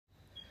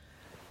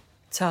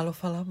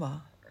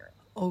Tauloto,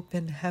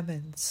 open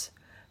heavens.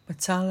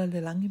 MATALA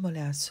le langi mo le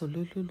aso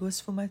LULU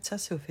luas fuma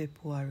tasi o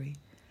FEPUARI.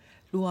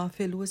 Lua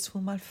fe luas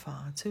fuma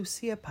alfa,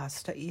 Tusi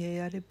pasta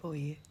I le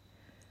boye.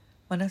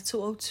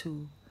 Manatu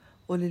Autu,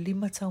 o le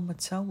lima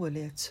taumatau o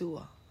le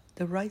Atua,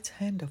 the right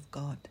hand of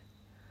God.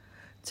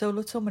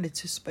 Tauloto ma le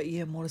Tusi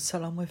Paia mo le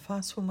Salamo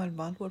fas fuma al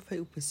valu al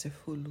Upu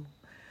Folafola.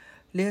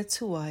 Le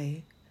Atua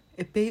I,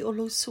 pei o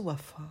lo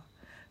suafa,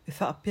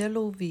 apea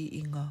lo vi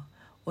inga,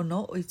 o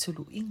no o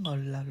tulu inga o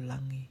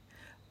lalolagi.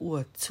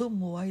 Ua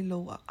tumu ai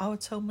lo a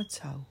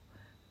taumatau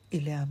I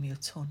le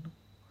amiotonu.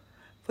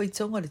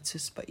 Faitauga le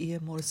Tusi Paia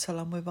mo le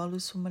Salamo valu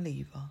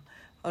sumaleiva,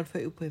 al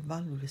Upu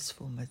valu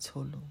le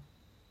tolu.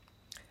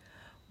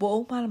 Wa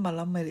o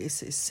malamalama le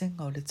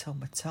eseesega o le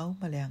taumatau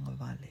ma le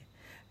agavale,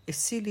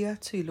 sili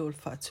atu I lo le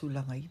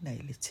faatulagaina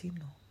I le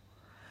tino.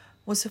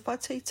 Mo se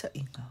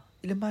faataitaiga,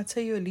 I le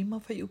Mataio lima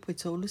Upu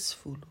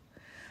Folafola,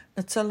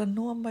 na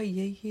talanoa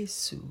mai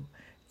Iesu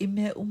I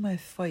mea uma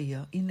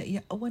faia ina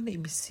ia awana I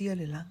misia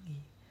le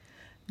langi.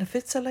 Na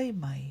fetalai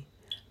mai,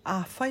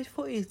 a fai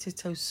foi te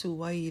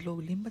tausu ai I lo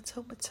lima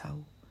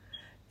taumatau,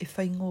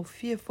 fai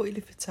ngofia foi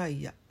le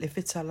fetaia, le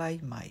fetalai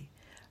mai,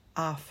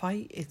 a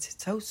fai te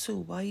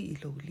tausu ai I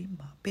lo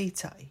lima,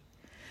 peitai,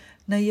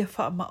 na ia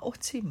faa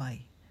maoti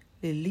mai,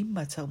 le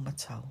lima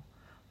taumatau,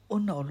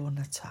 ona o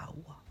lona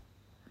taua.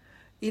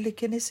 I le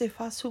kene se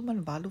fasu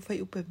man valu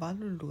Upu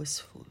valu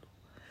luas fulu.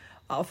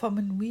 A o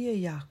whamanuia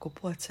ia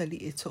kopo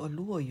atali'i to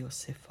alua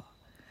Iosefa.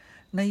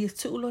 Na ia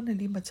tuulo na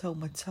lima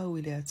taumatau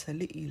I le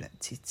atali'i la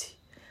titi.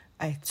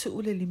 Ai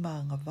tuule lima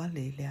agavale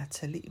I le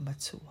atali'i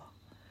matua.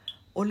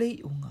 O le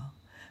iunga,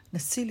 na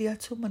sili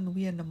atu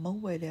manuia na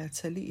maua I le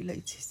atali'i la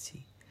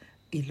titi.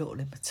 I lo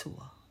le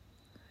matua.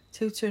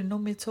 Teutere no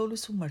me tolu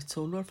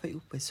sumartolu al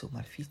Upu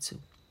sumarfitu.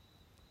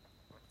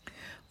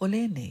 O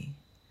le nei,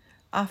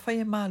 a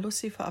faia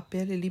maalosi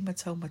apea le lima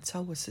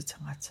taumatau se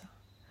tangata.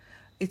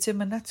 I te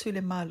manatu I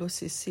le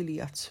maalosi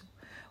sili atu,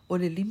 o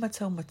le lima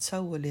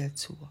taumatau o le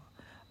atua,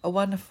 a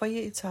wana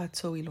faia I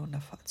tātou I lona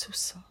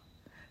faatusa,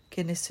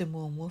 kene se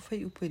mua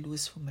fai Upu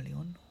luas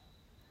fumaleono.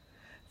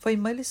 Fai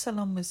mai le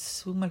Salamo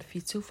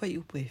sumalfitu fai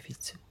Upu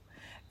fitu,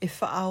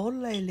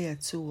 faaola I le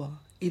atua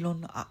I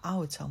lona a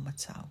ao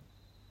taumatau.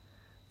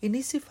 I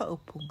nisi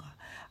faupunga,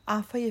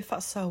 a fai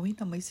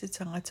faasawina mai se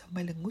tangata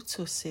mai le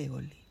nguto se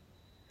oli.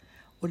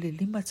 O le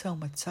lima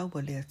taumatau o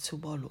le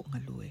atua o lo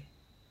ngalue.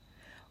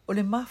 O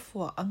le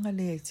mafua anga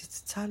lea I te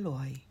tatalo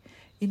ai,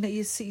 ina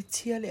ia si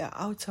itia le a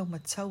au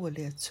taumatau o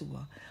le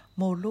atua,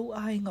 mo lo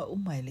a inga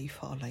umai le I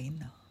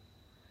faolaina.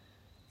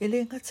 E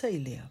le ngata I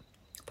lea,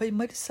 pai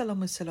mai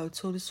Salamo se lau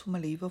tolu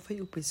sumaleiva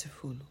fai Upu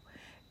Folafola,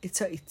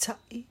 ta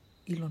itai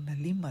I lona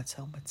lima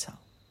taumatau.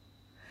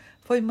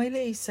 Fai mai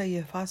le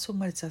Isaia faso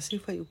maritasi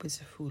fai Upu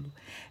Folafola,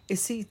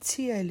 si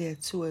itia le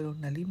atua I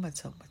lona lima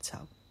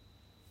taumatau.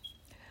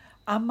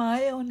 A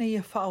mae o nei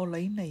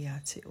faolaina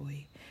ia te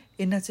oe,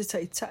 na te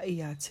taitai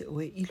ia te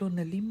oe I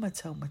lona lima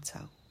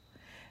taumatau.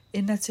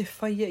 Na te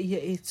faia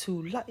ia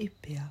tū lai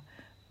pea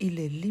I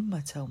le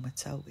lima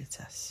taumatau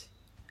tasi.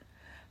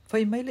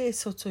 Fai mai le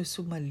soto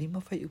suma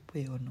lima fai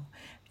Upu ono,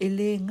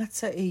 le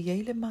ngata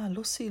iai le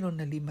maalosi I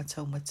lona lima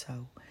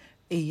taumatau,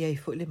 iai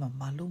fo le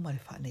mamalu ma le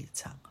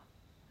whaneitanga.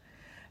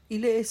 I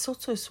le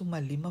soto suma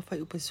lima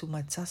fai Upu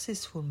suma tasi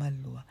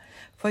sfumalua,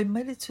 fai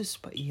mai le Tusi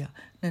Paia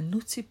na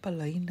nuti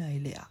palaina I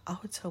le a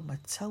au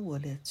taumatau o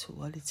le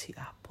atua le ti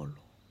apolo.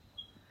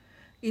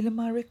 I le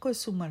mareko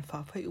suma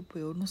alfa fai Upu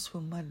ono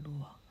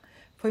sfumalua,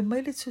 fai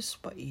mai le Tusi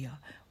Paia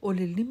o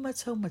le lima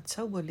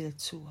taumatau o le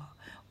atua,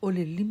 o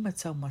le lima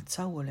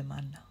taumatau o le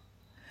mana.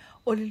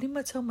 O le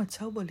lima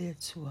taumatau o le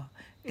atua,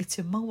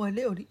 te maua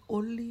le o li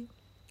oli,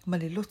 ma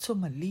le loto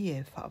ma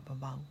lie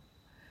whaabamau.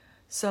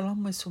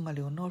 Salamo suma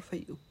le onol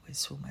fai Upu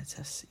suma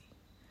tasi.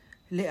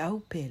 Le au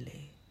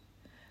pele,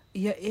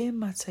 ia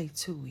matai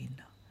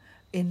tuina,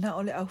 na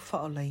o le au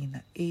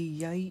faolaina,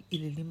 iai I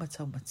le lima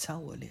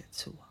taumatau o le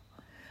atua.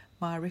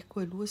 Ma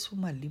reko lua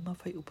suma lima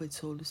fai Upu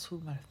tolu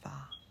suma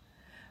fa.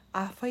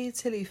 A fai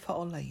te le I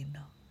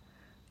faolaina,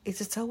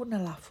 te tau na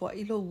la fua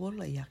I lo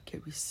wola ia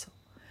Keriso.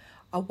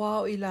 A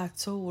wao I la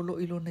tau o lo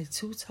ilo nei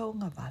tūtau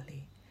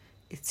agavale,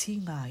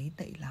 ti ngā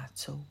ina I la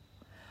tau.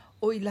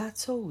 O I la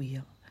tau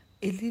ia,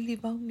 lili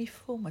vau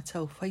nifo ma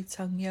tau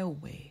Faitauga au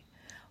we,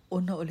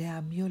 ona o le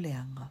amio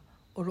leanga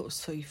o lo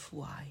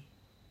soifu ai.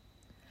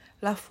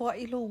 La fua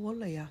I lo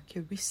wola ia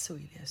Keriso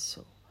I le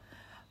aso,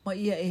 ma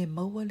ia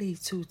maua le I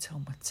tūtau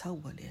ma tau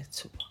a le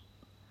atua.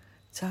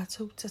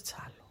 Tātou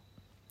tatalo.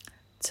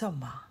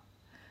 Tama,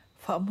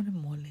 whaamone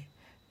mole,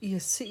 ia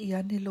si I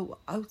ane lo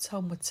au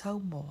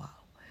taumatau mo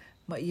au,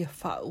 ma ia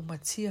wha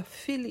umatia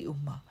fili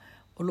uma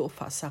o lo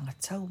whaasanga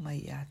tau mai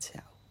ia te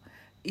au.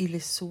 I le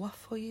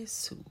suafa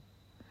Iesu.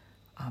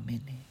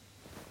 Amen.